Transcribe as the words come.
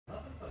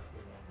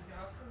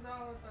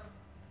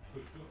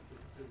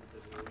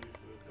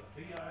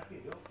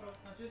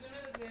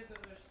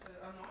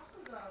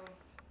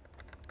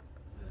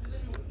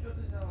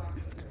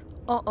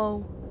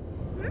Uh-oh.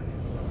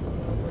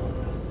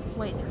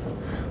 Wait.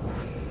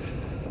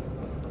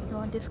 You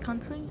want this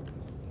country?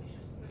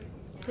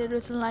 There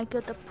is like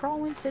the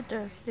province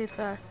there. There's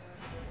a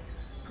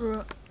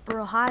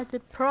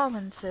prohibited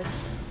provinces.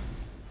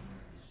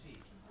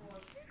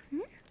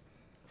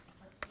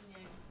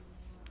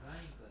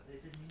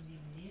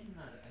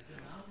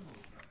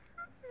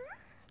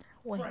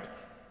 Wait.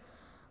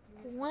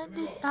 What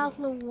did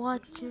Outlaw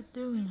what you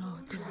doing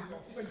out there?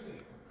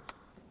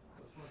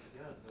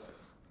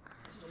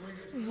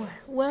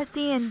 Where's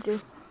the Andrew?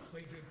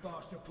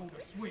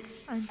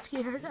 I'm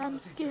scared, I'm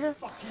scared.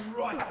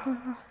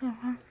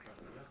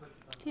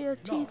 Dear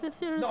Jesus,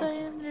 here's the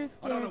Andrew.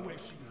 I don't know where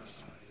she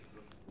is.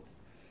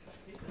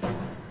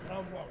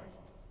 Don't worry.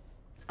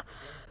 I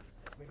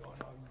think I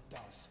know who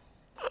does.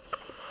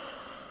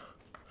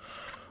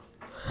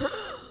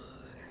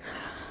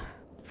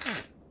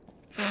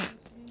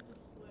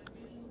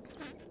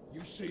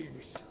 You seeing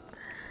this?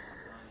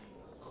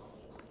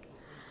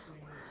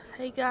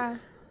 Hey guy,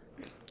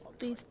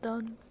 please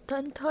don't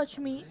touch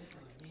me.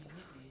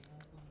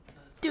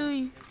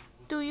 Do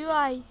you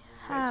I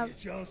have?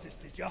 Chances,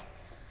 did ya?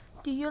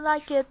 Do you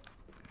like it?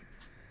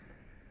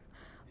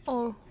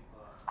 Oh.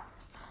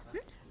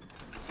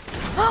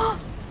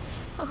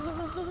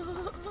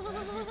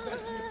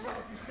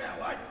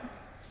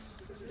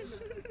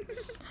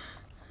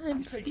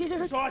 I'm scared.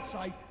 As I'd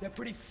say, they're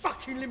pretty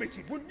fucking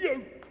limited, wouldn't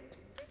you?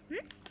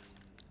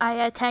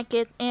 I attack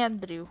it,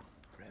 Andrew.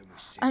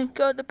 I'm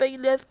gonna be.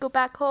 Let's go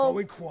back home. Go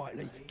in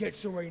quietly, get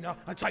Serena,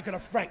 and take her to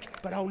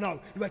Frank. But oh no,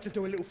 you had to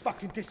do a little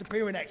fucking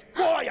disappearing act.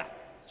 What are you?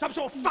 Some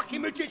sort of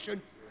fucking magician?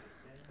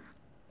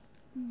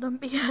 Don't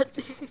be a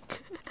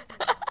dick.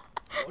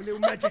 A little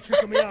magic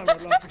trick of my own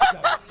I'd like to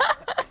show.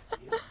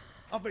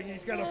 I think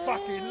he's gonna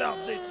fucking love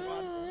this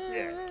one.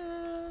 Yeah.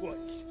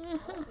 Watch.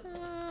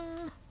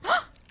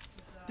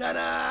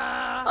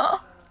 Ta-da!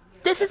 Oh,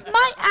 this is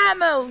my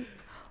ammo.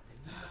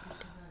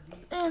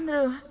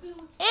 Andrew,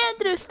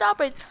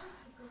 stop it.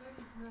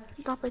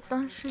 Stop it,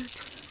 don't shoot.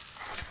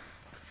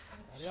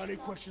 The only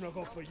question I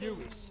got for you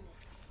is...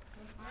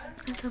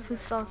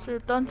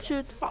 Don't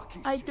shoot.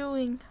 Fucking I shit.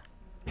 doing.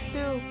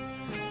 Do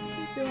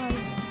I?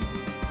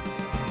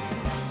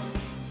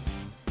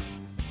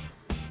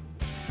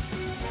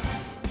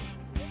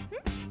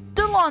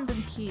 The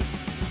London Keys.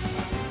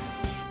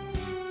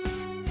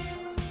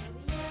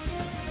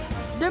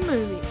 The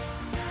movie.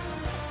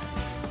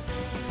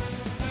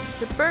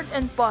 The Bird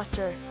and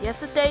Butter.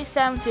 Yesterday,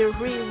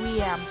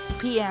 7:03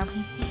 p.m.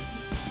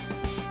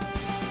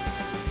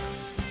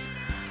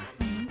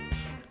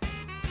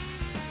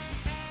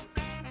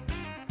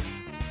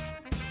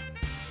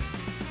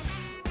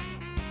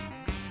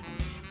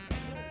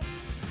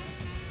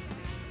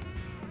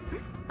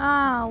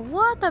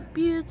 What a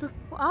beautiful,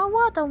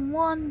 what a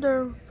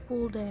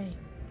wonderful day.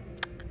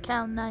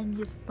 Count 9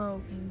 is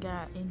smoking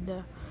guy in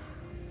the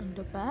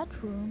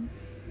bathroom.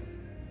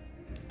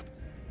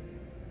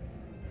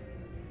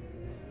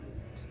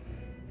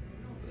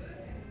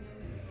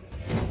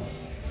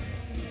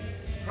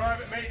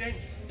 Private meeting.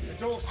 The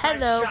door stays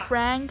Hello, shut.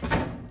 Frank.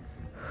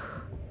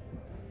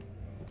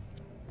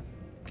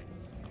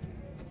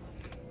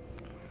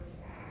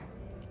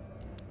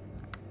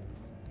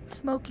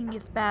 Smoking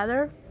is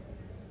better.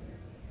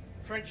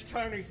 French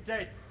Tony's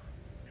dead.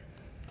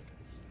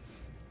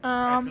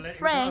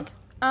 Frank.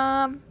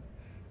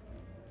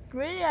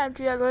 Really, I'm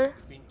jealous.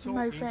 Been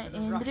My talking friend to the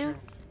Andrew. Russians.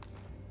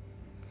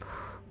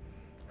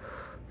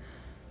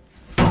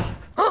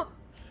 Oh!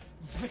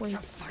 Victor Wait.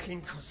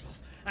 fucking Kozlov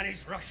and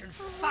his Russian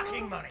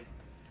fucking money.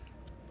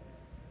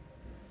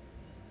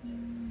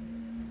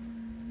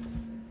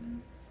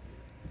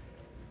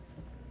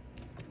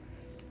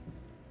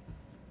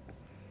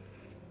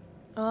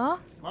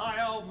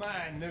 My old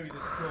man knew the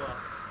score.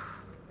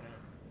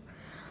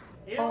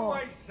 He'd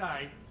always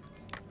say,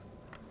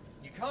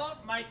 you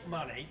can't make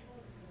money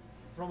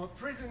from a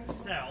prison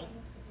cell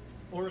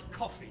or a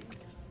coffee.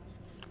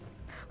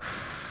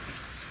 He's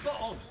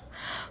spot on.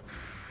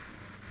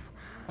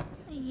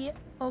 Yeah,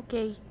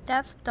 okay,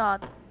 that's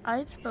that.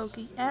 I'm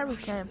smoking every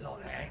time.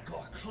 Like they ain't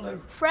got a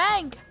clue.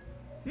 Frank!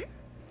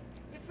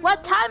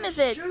 What time is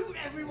it?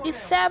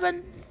 It's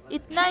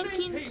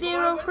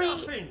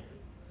 19:03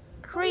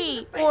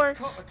 or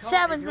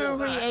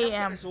 7:03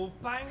 a.m. It's all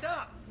banged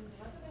up.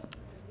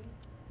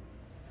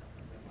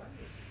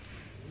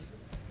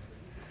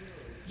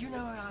 You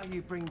know how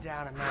you bring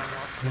down a man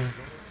like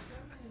Kozlov?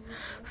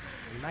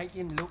 You make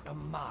him look a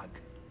mug.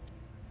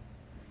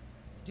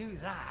 Do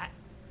that,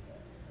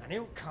 and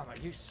he'll come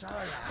at you so loud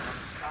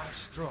and so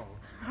strong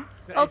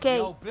that Okay. if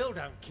the old Bill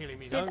don't kill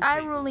him, his own Did I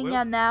people ruling will.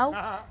 out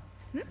now?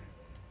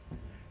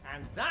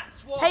 And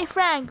that's why Hey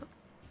Frank,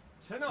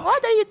 tonight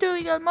what are you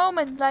doing at a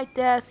moment like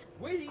this?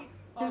 we are There's a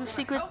gonna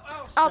secret help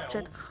ourselves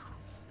object.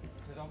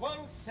 to the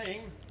one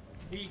thing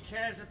he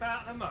cares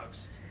about the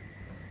most.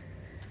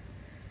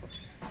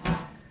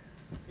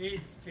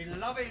 His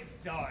beloved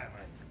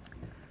diamond.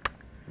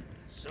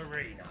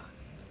 Serena.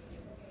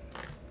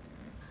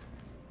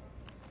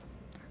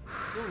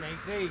 You'll need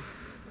these.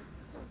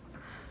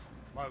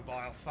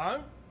 Mobile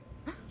phone.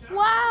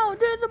 Wow,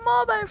 there's a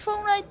mobile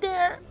phone right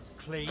there. It's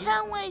clean.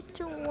 Can't wait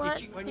to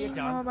watch when the you're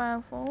done.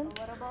 mobile phone.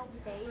 What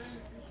about days?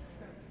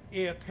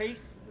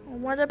 Earpiece.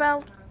 What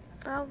about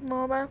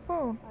mobile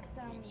phone?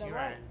 Keeps your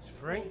hands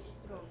free.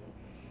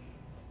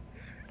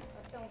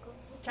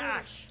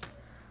 Cash.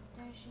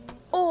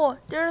 Oh,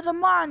 there's the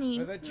money.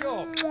 For the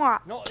job. Mwah.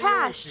 Not the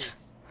Cash.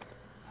 horses.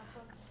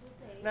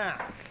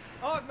 Now,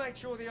 I've made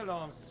sure the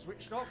alarms are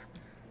switched off.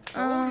 So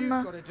all you've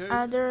got to do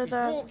There's is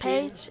a walk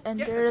page in, and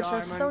get there's the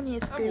a diamond, Sony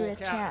and Spirit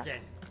walk out chat.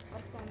 again.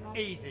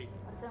 Easy.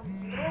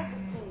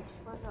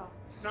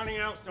 Something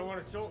else I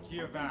want to talk to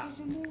you about.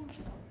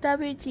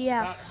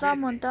 WTF, About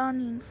someone business. done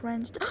in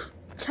French.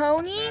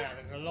 Tony? Now,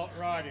 there's a lot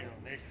riding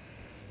on this.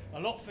 A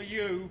lot for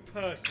you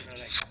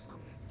personally.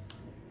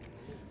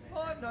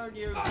 I've known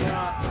you for...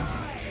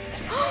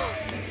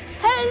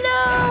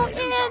 Hello,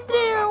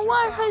 Andrew!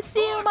 Why I see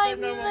you,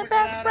 my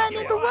best friend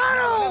in the Come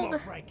on,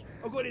 world? Frank.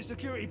 I've got the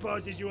security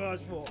passes you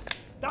asked for.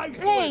 Those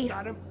Hey. boys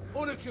done them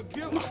on a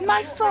computer. It's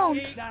my phone.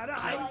 Now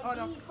that ain't on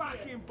a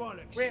fucking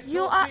bollocks. We're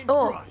You talking-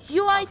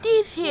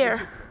 UID's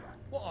here.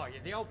 What are you,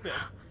 the old bill?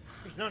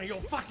 It's none of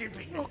your fucking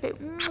business. Okay,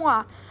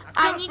 mwah.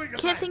 I need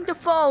kissing the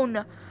phone.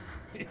 All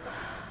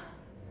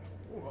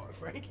right,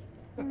 Frank.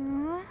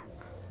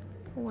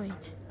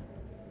 Wait.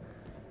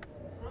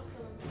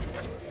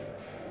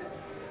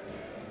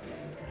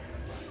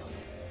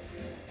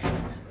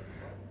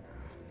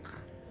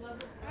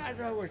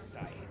 As I was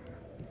saying,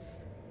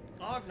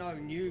 I've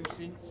known you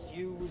since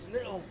you was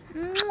little.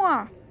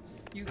 Mwah.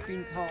 You've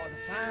been part of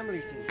the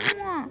family since you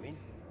were born,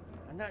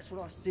 and that's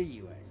what I see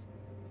you as.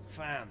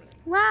 Family.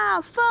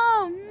 Wow,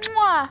 phone.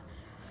 Mwah.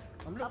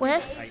 I'm looking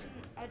Where? to take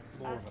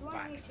more of a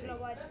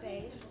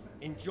backseat.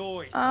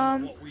 Enjoy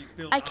some of what we've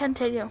built I up can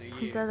tell you, over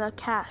the years. the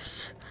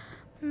cash.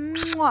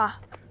 Mwah.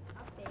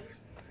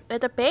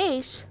 At the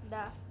base.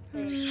 Da.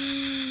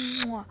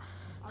 Mwah.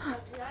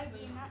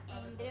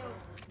 Andrew.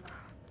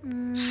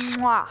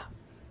 Mwah.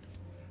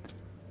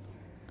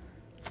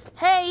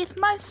 Hey, it's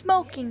my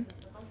smoking.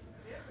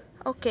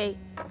 Okay,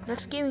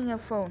 let's give him a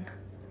phone.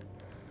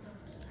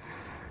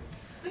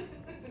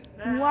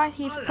 Why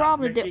he's I love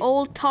probably the Mickey,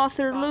 old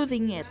tosser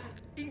losing it.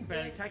 He can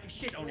barely take a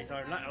shit on his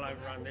own, let alone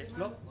run this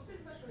lot.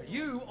 But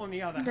you, on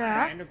the other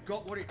Yeah. hand, have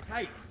got what it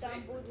takes.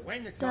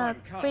 When the The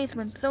time comes,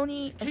 basement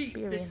Sony to keep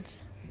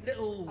experience. this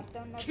little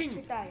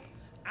king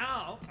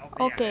out of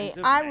the Okay, hands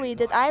of I men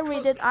read it, like I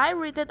read it, I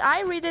read it,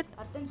 I read it.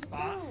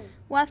 But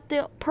What's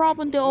the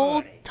problem? The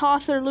old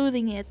tosser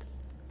losing it.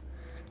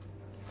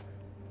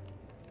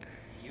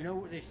 you know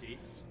what this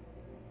is?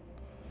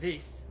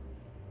 This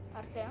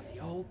is the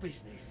old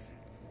business.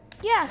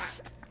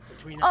 Yes.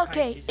 Between the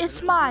Okay, pages of the it's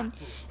little mine. black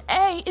book.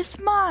 Hey, it's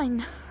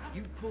mine.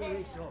 You pull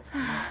this off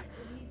tonight,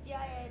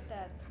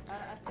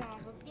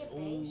 it's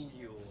all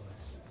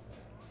yours.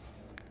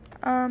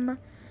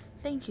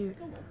 Thank you.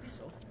 Go on, piss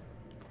off.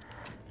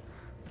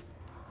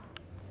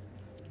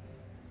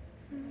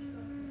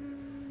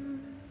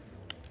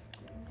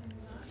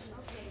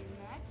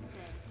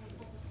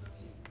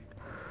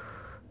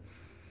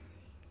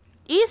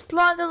 East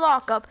London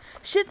lockup.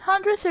 Shit,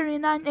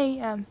 139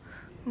 a.m.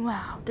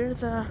 Wow,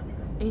 there's a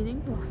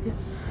 18 lockup.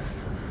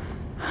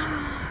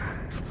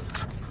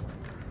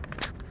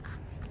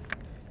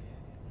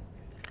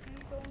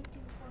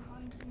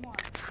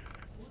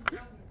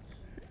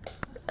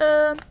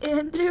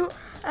 Andrew,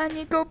 I need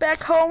to go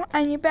back home.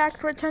 I need back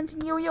to return to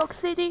New York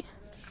City.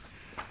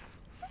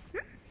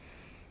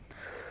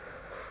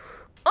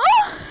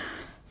 Oh!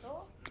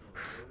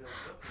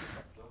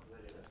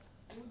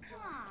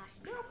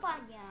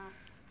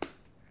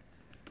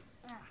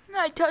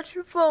 I touched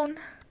your phone.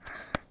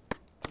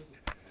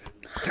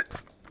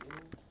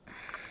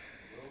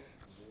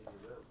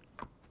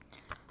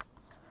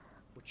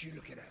 What you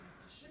looking at?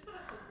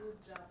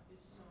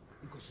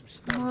 You got some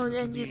stones Oh, looking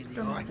then me you in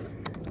the eye.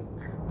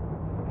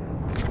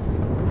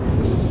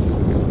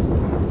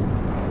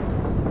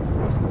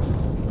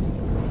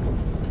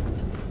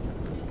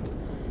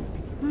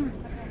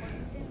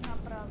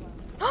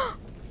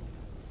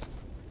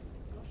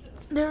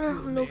 There, You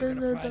and me look are at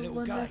gonna play a the little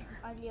one there.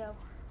 game.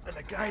 And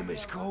the game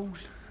is called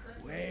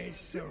Where's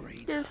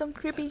Serena? There's some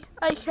creepy.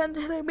 I can't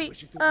tell me.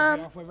 Wish you thought we'd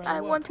be halfway around I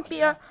the want to world, be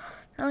yeah?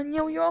 a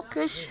New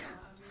Yorkish.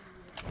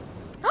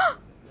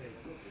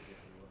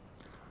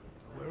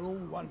 We're all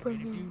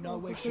wondering if you know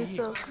where she Okay,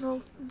 is.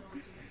 so,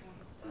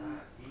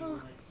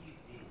 no.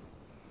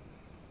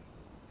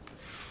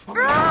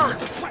 Oh,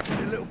 it's a trap,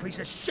 you little piece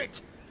of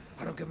shit!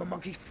 I don't give a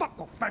monkey's fuck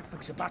what Frank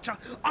thinks about you.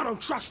 I don't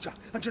trust you.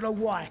 And you know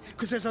why?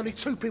 Because there's only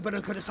two people who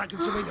could have taken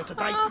Serena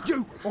today.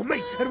 You or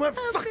me. And it weren't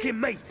fucking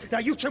me. Now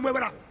you two move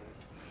it up.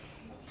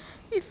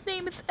 His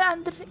name is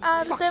Adam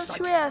Fuck's sake.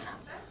 Schwer.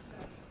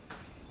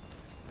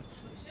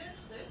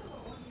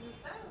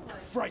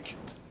 Frank.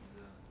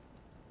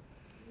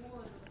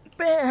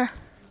 Bear.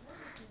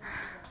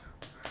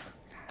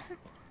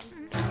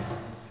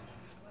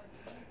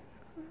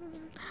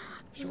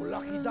 It's your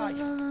lucky day.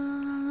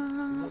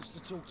 You want wants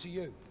to talk to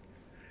you.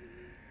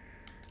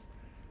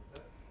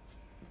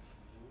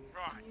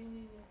 Right.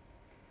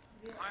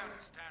 I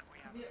understand we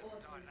have a little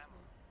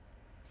dilemma.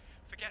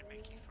 Forget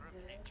Mickey for a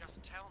minute.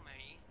 Just tell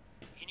me,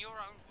 in your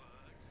own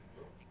words,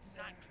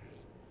 exactly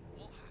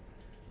what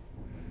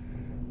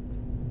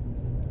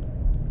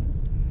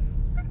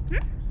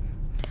happened.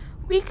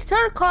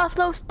 Victor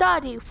Kozlov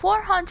study,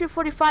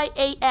 4:45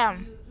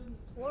 a.m.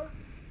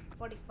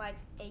 4:45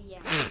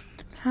 a.m.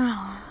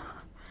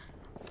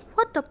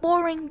 What a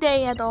boring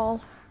day at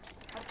all.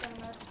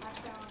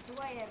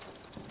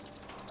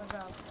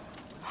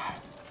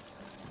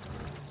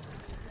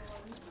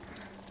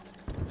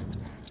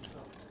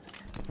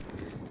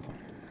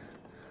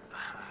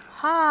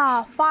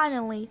 Ah,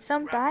 finally,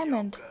 some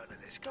diamond.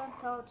 Don't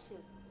tell to.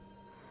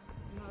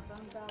 No,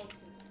 don't tell to.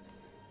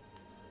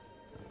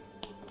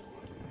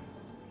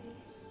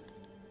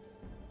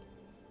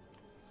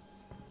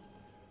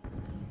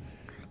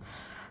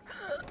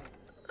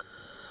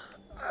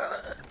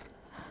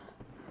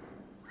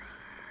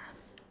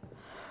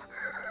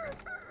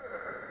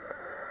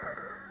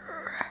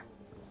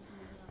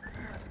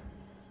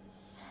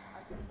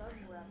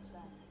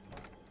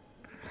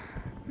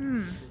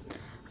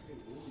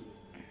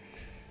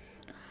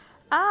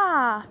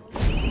 Ah,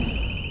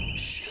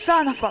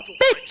 son of a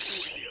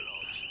bitch!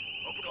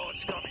 Oh,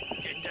 God's coming.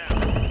 Get down.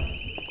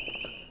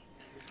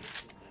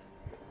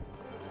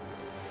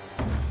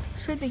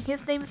 Shooting,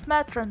 his name is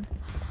Matron.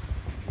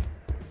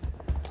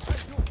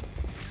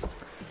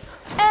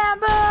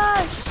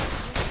 Ambush!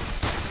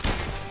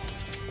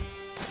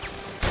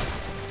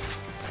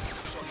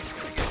 Sonic's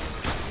gonna get him.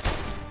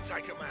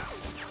 Take him out.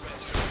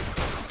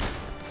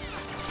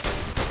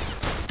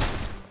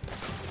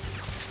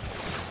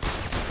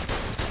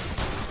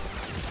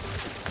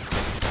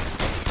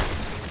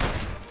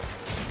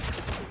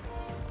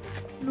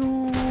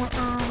 No,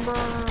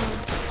 Amber.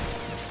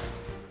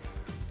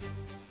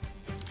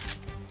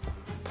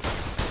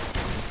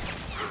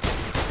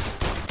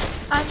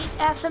 I need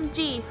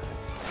SMG.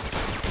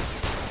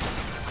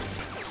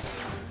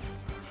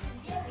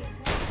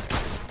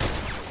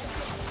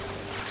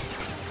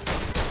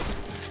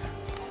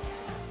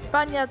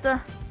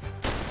 Понятно.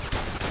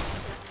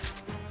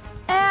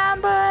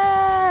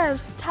 Amber!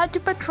 Time to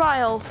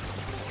patrol.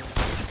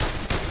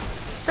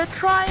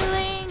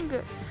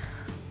 Patrolling.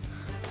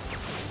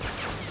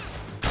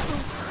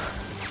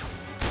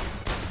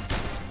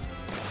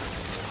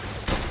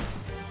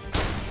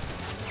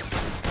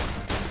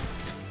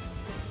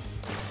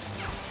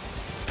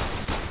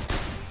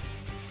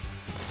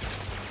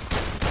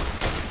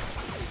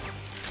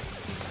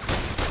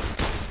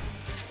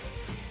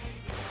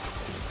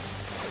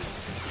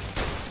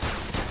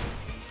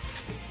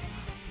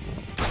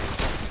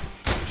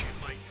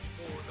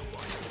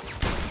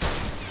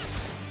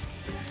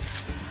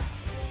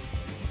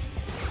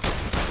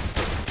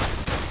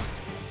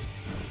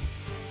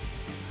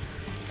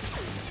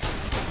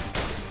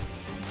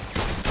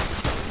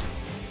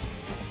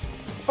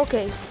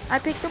 Okay, I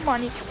picked the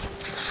money.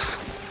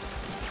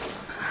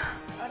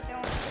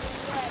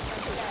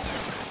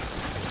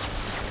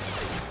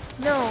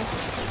 No.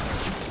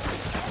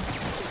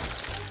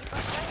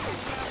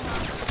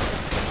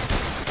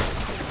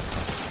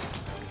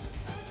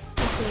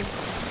 Okay.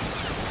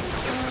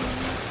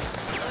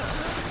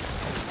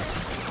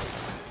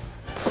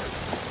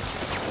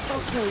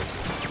 Okay.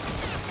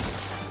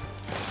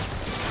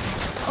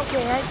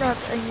 Okay, I got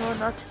and you're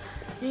not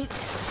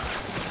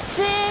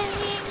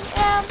singing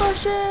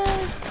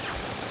ambushes.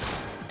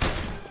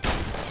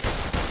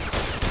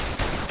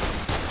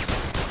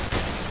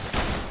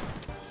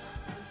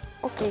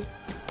 Okay.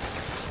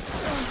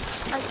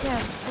 I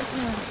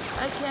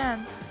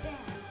can.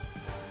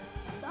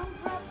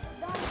 Don't drop the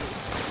diamond.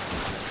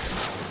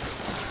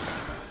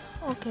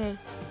 Okay.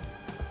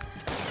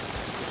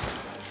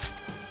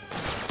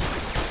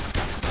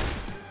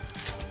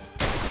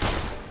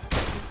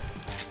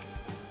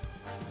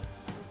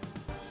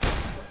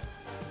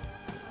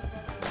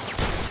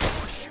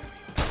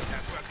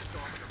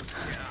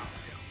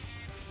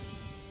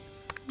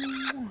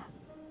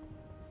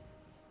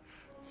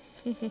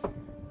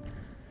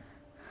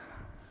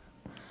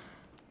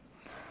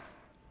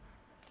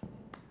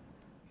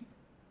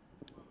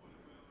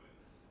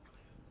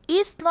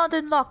 East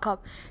London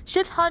lockup.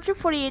 Shift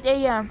 148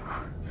 a.m.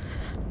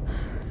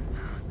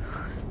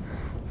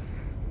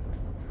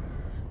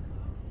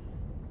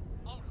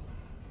 Hold on.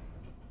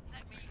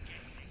 Let me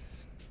get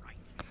this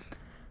straight.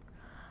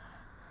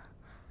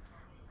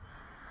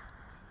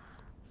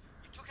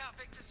 You took out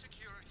Victor's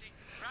security,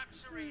 grabbed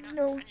Serena,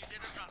 No. and you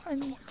didn't run. I So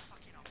need what's the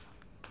fucking hold up?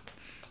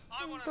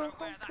 I want to go know home,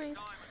 where that please.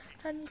 diamond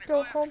is. I need And to if go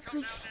I have home, to come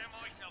please. down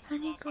there myself, I you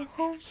need won't to go both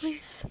home, get shit.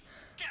 please.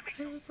 Get me I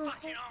some need to go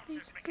fucking home, please,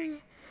 answers, Mickey.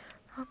 please.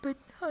 But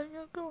I need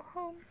to go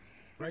home.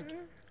 Frank?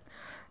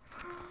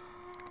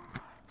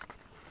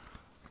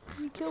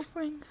 Kill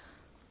Frank.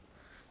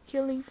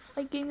 Killing.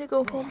 I need to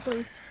go home,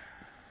 please.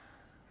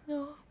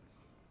 No.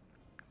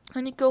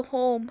 I need to go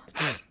home.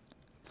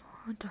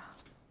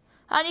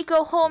 I need to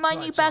go home. I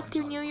need back to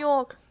New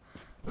York.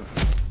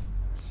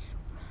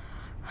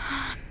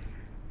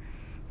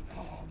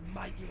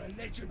 Mate, you're a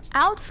legend.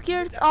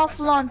 Outskirts of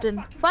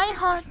London,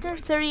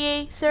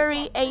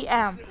 5:30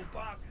 a.m. Little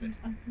bastard.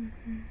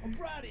 I'm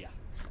proud of you.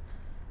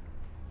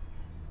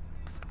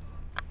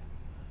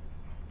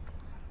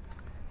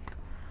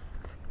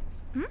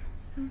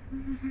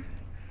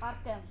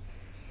 Partem.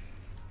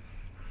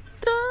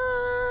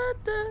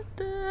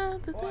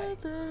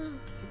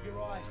 Keep your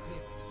eyes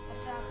peeled.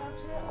 Отправям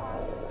се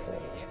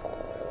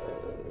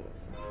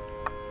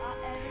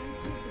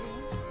LMG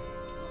Green.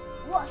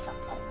 What's up,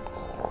 LMG?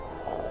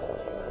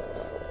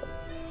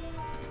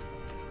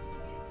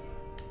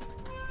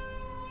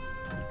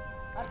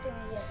 Артем,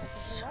 я хочу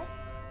сказать.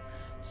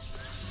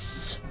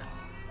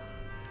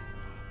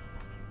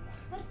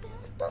 Артем,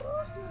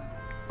 осторожно.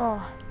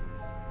 Oh,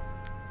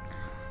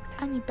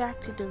 I need back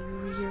to the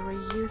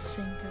rear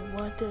thinking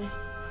what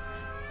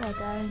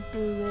I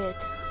do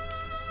it.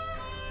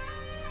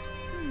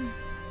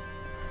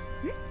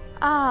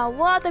 Ah,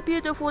 what a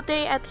beautiful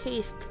day at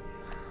Haste.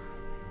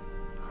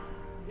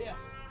 Yeah.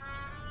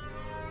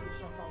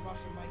 Looks like our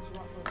Russian mates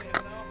are up for a bit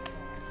of an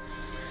afternoon.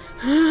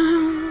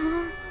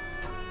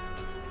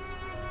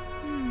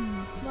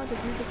 What a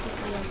beautiful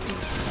day at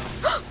Haste.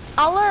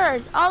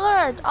 Alert!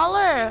 Alert!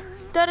 Alert!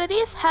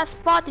 Terrorist has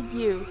spotted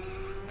you.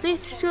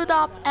 Please shoot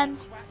up and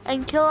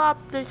kill up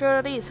the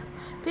terrorists.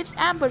 Please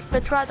ambush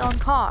Petrad on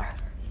car.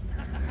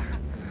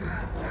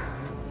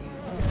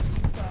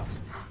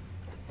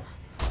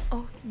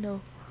 Oh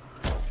no.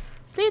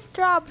 Please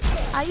drop.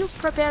 Are you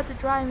prepared to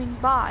driving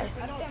by?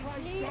 Артем,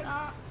 please,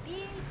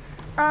 и...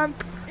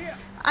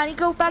 I need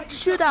to go back to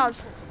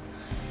shootouts.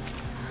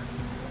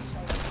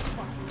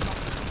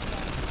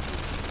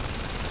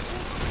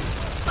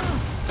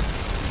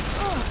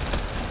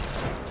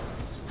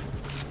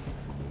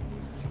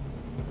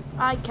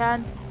 I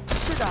can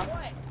shoot up.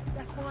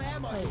 That's my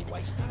ammo you're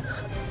wasting.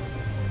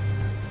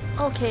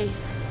 Okay.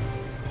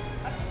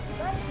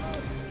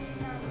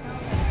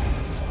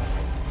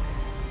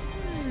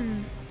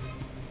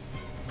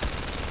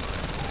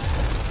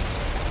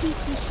 Hee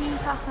hee hee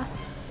ha ha.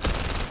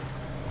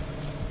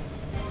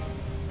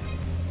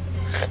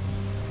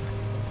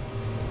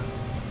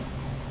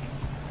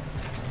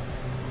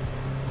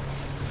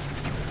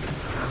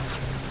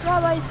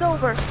 Drive is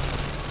over.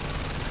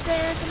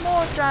 There's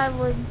more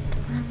driving.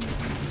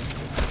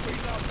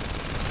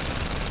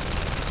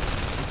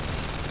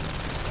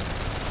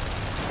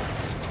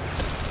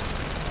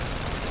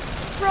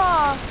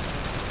 Frog!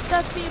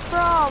 That's the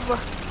frog!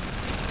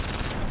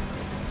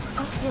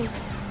 Okay.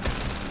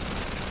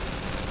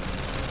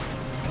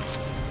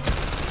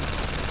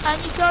 I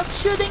need to go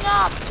shooting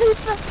up!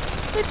 Please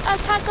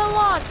attack a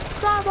lot!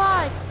 Drive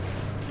by!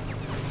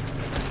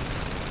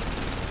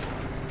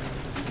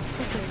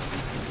 Okay.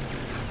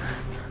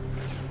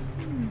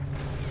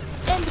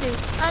 Andrew,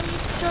 I need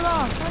to chill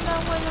off. And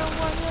then wait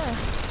one here.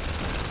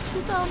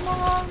 Shoot him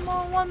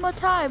one more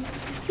time.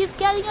 He's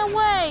getting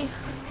away!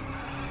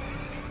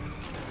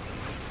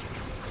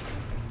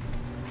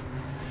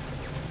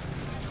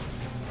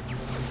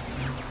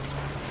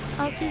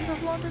 Outside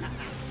of London.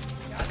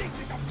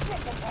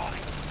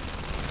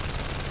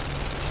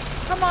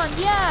 Come on,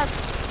 yes!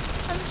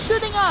 I'm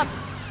shooting up!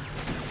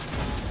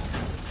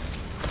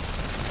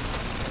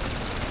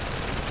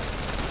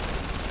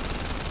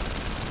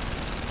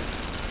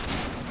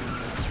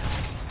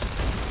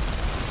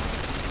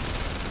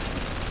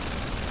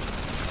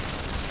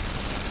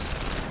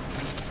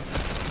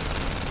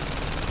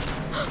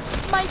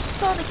 My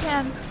soda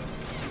can!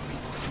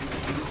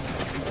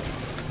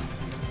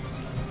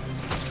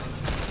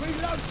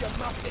 Reload your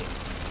muppet.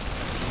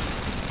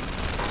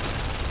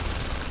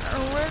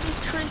 Really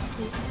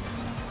tricky.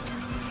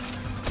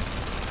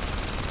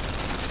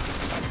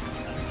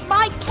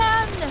 My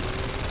can!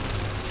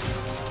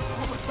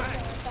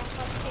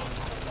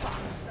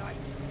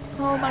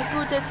 Oh my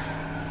goodness.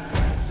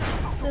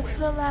 This is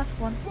the last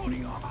one.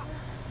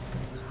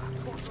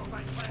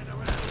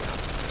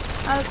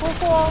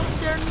 Alcohol,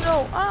 there's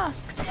no.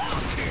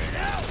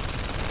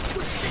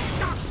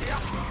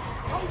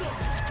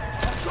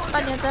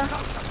 Понятно.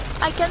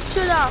 I can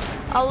shoot up.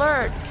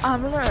 Alert.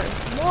 Alert.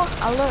 More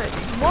alert.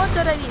 More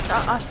terrorists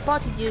are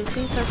spotted you.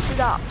 Please shoot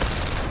up.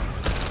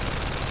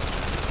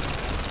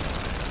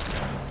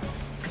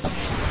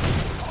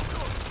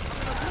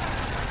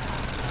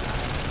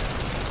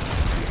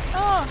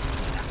 Oh.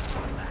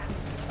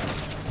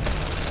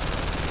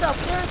 Stop.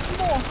 There's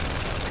more.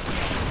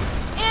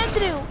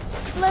 Andrew.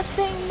 Let's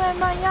sing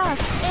my ass.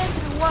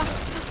 Andrew, what?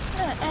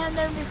 And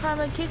then we come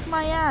and kick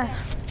my ass.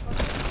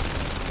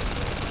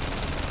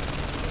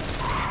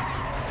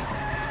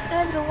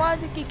 Andrew, why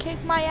did you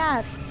kick my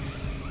ass?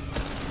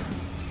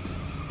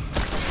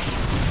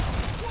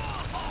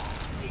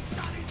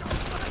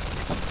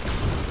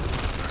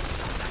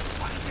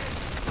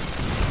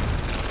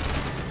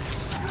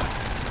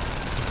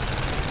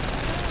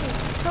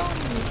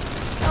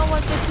 No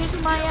one can kick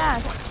my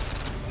ass.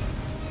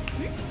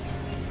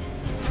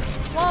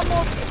 One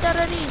more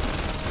terrorist.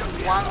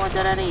 One more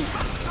terrorist.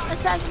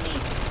 Attack me.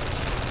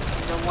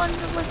 The one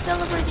that was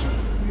celebrating.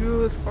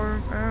 Yes,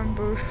 I'm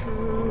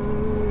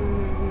ambusher.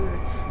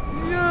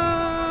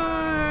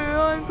 Yay!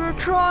 I'm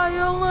Try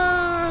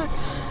alert!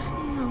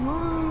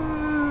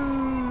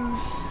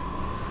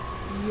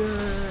 Yeah.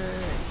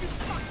 You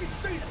fucking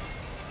see that?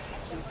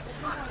 Did you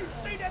fucking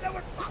see that? That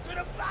was fucking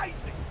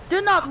amazing!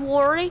 Do not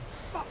worry.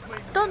 Fuck me.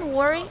 Don't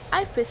worry.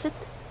 I fix it.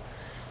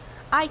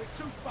 I Too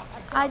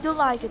fucking I do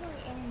like it.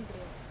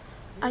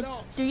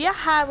 Do you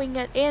having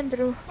it,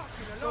 Andrew?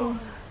 fucking alarm.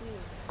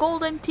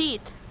 Golden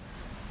teeth.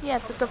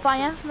 Yes, the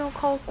defiance no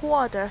cold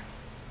quarter.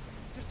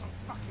 Just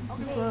a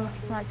fucking Oh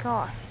my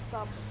god.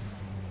 Stop.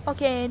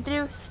 Okay,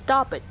 Andrew,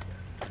 stop it.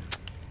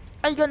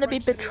 Are you gonna be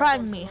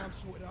betraying me?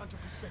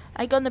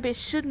 Are you gonna be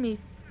shooting me?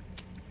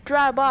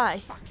 Drive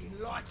by. Fucking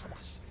lie to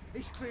us.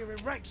 He's clearing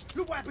ranks.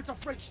 Look what happened to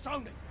French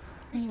Tony.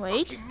 He's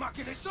Wait. fucking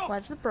mucking us off.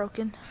 Why's it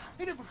broken?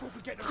 He never thought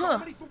we'd get the Huh.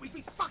 bomb, and he thought we'd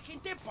be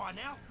fucking dead by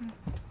now.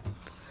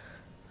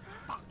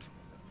 Fuck.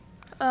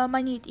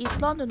 I need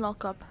East London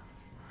lockup.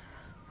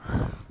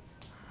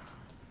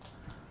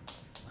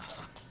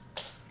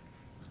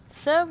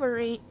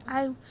 Silvery,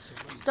 I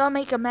don't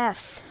make a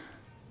mess.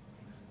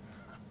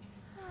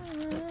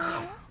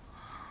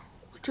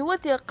 Do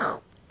with your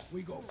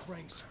We got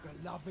Frank's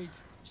beloved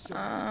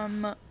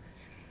son,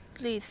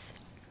 please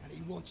and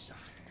he wants her.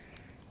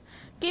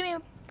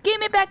 give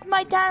me back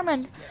my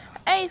diamond.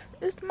 Hey,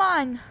 it's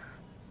mine.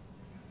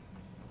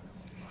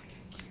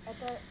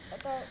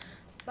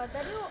 But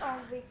tadi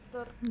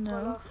Victor No.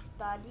 kalau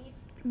study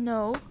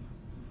No.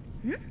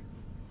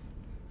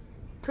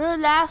 To the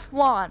last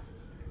one.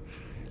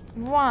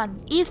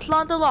 East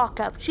London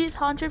lockup. She's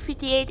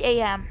 158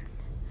 AM.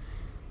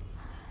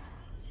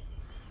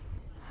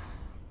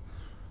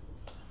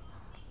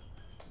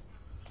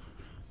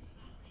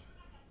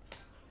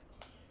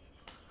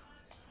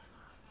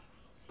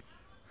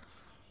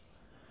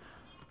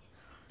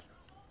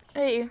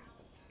 Hey,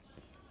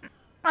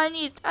 I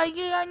need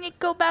to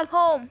go back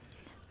home.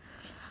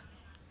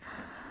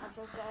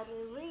 atau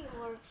really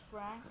works,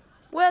 Frank.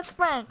 Where's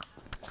Frank?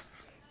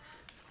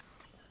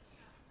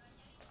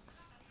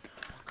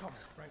 Come on,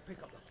 Frank,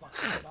 pick up the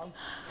fucking phone.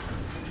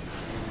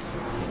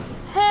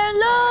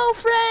 Hello,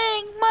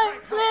 Frank, my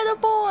little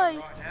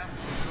boy.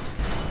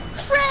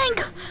 Frank,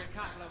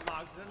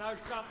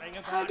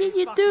 how did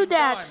you do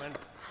that?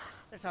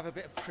 Let's have a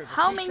bit of privacy,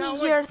 How many shall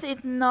we? years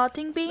is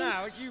nothing been?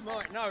 Now, as you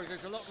might know,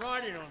 there's a lot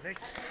riding on this.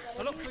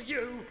 I look for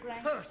you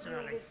Frank,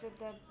 personally. you visit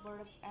the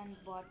bird and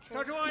butcher.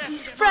 So do I have to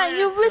get Frank, my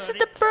you hands visit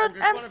dirty? the bird Or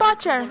does and one of you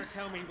butcher. want to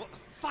tell me what the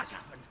fuck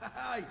happened?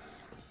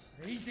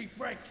 Hey, easy,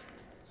 Frank.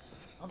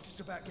 I'm just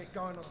about to get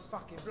going on a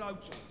fucking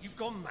blowjob. You've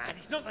gone mad.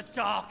 It's not the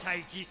Dark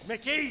Ages,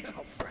 Mickey.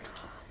 Oh, Frank,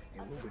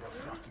 it will be the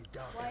fucking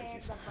dark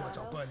ages once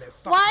I burn their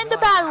fucking Why in the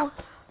eyes battle?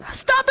 out.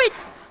 Stop it!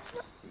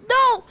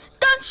 No,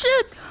 don't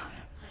shoot!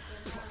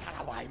 Put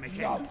that away,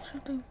 Mickey. No,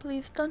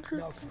 Please don't shoot.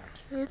 no, Frank.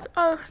 Please.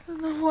 Oh, I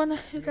don't wanna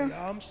hit The her.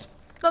 arms,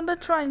 Don't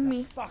betray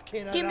me.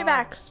 fucking Give me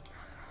back. alarms.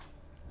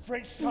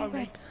 French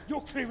Tony, back.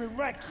 you're clearing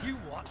ranks. You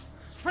what?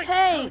 French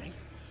Hey, Tony?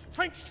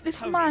 French it's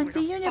Tony mine. was The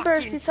a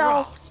universe fucking is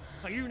all- grass.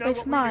 Now, you know it's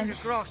what we mine. do to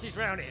grasses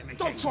round here, Mickey.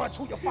 Don't try and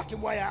talk your fucking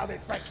way out of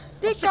it, Frank.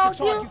 They I'm sick and got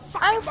tired you. of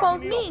fucking I mugging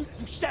found me me.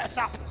 off. You set us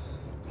up.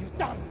 You're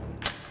done.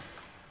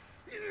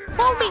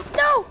 Hold me!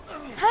 No!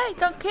 Hey,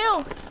 don't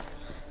kill!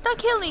 Don't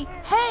kill me!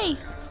 Hey!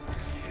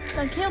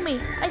 Don't kill me!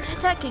 I'm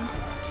attacking.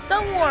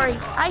 Don't worry,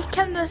 I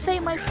can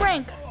save my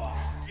Frank.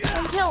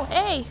 Don't kill!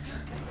 Hey!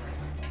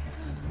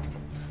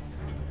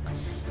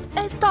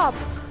 Hey, stop!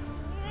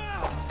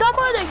 Stop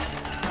moving!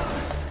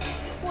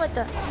 What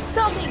the?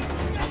 Something!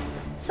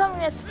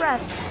 Something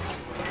express.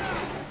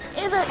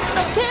 Is it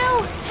a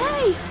kill?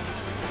 Hey!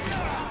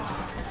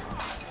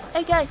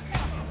 Hey, guy.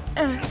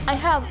 I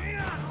have.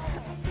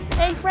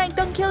 Hey, Frank,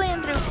 don't kill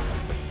Andrew.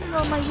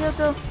 Oh my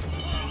god.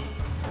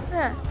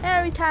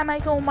 Every time I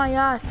go my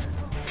ass.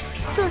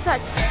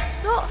 Suicide.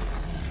 No.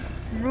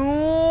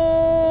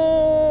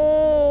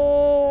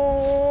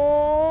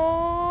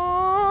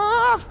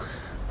 No.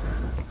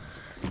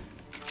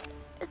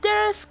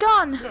 There is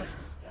gone.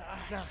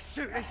 Now,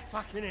 shoot this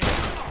fucking in.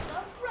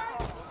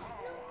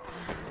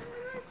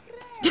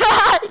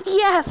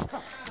 Yes.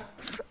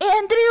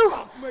 Andrew.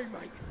 Fuck me,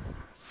 mate.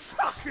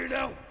 Fucking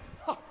hell.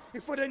 Ha,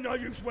 if I didn't know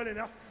you well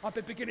enough, I'd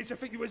be beginning to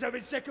think you was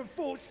having second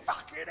thoughts.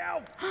 Fucking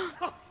hell.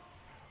 Ha,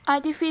 I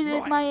defeated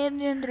Right. my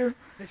Andrew.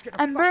 let's get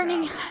the I'm fuck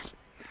burning, out.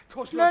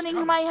 Cosmos burning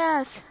coming. my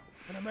ass.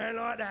 And a man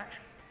like that,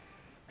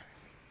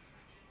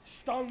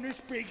 stone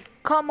this big,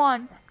 Come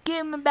on,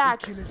 give me he'd back.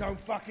 kill his own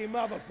fucking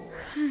mother for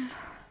it.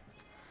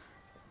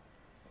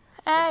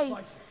 Hey.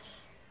 Let's face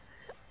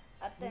it.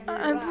 Attend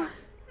I'm- back.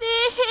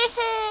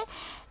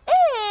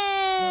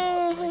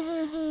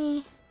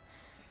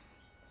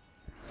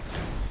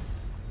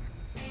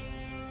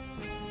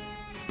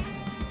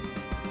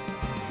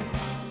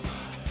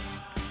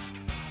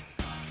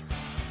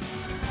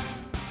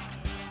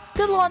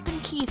 The London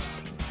keys.